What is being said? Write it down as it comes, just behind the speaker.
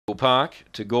Park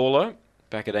to Gawler,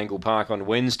 back at Angle Park on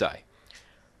Wednesday.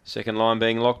 Second line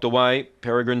being locked away.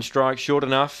 Peregrine Strike short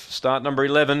enough. Start number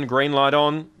 11, green light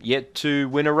on. Yet to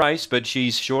win a race, but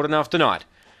she's short enough tonight.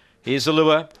 Here's the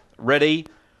lure, ready,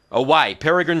 away.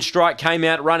 Peregrine Strike came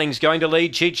out running, is going to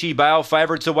lead. Chichi Bale,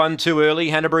 favourites are 1 too early.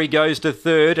 Hanbury goes to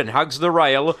third and hugs the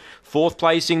rail. Fourth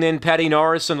placing then Paddy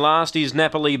Norris, and last is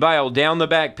Napoli Bale. Down the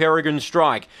back, Peregrine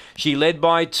Strike. She led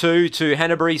by 2 to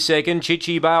Hanbury second.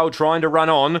 Chichi Bale trying to run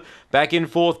on. Back in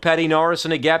fourth, Paddy Norris,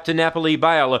 and a gap to Napoli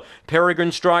Bale.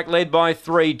 Peregrine Strike led by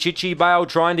 3. Chichi Bale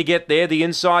trying to get there. The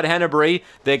inside Hanbury.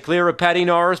 They're clear of Paddy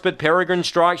Norris, but Peregrine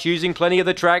Strike's using plenty of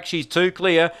the track. She's too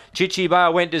clear. Chichi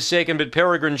Bale went to second, but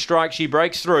Peregrine Strike, she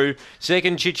breaks through.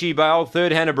 Second, Chichi Bale.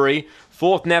 Third, Hanbury.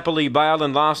 Fourth, Napoli Bale,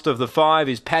 and last of the 5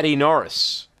 is Paddy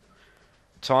Norris.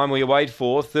 Time we await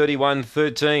for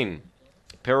 31:13.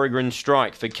 Peregrine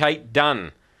Strike for Kate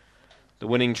Dunn, the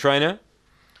winning trainer.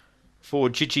 4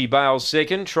 Chichi Bale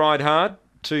second, tried hard.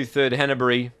 2 third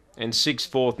Hanbury, and 6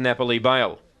 fourth Napoli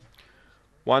Bale.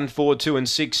 1, 4, 2 and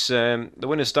 6. The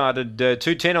winner started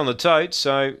 2.10 on the tote,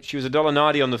 so she was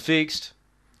 $1.90 on the fixed.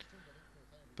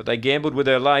 But they gambled with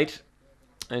her late,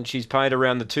 and she's paid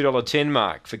around the $2.10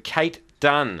 mark for Kate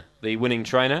Dunn, the winning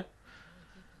trainer.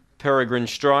 Peregrine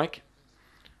Strike.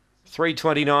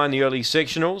 3.29 the early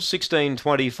sectionals,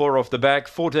 16.24 off the back,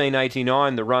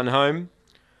 14.89 the run home.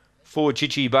 4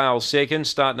 Chichi Bale second,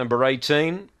 start number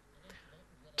 18.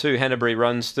 2 Hanbury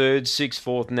runs third, 6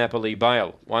 fourth Napoli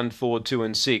Bale. 1, 4, 2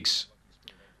 and 6.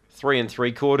 3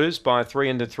 3/4 by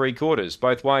 3 3/4.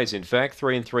 Both ways, in fact.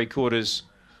 3 3/4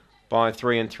 by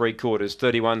 3 3/4.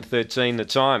 31:13 the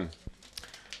time.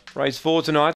 Race 4 tonight.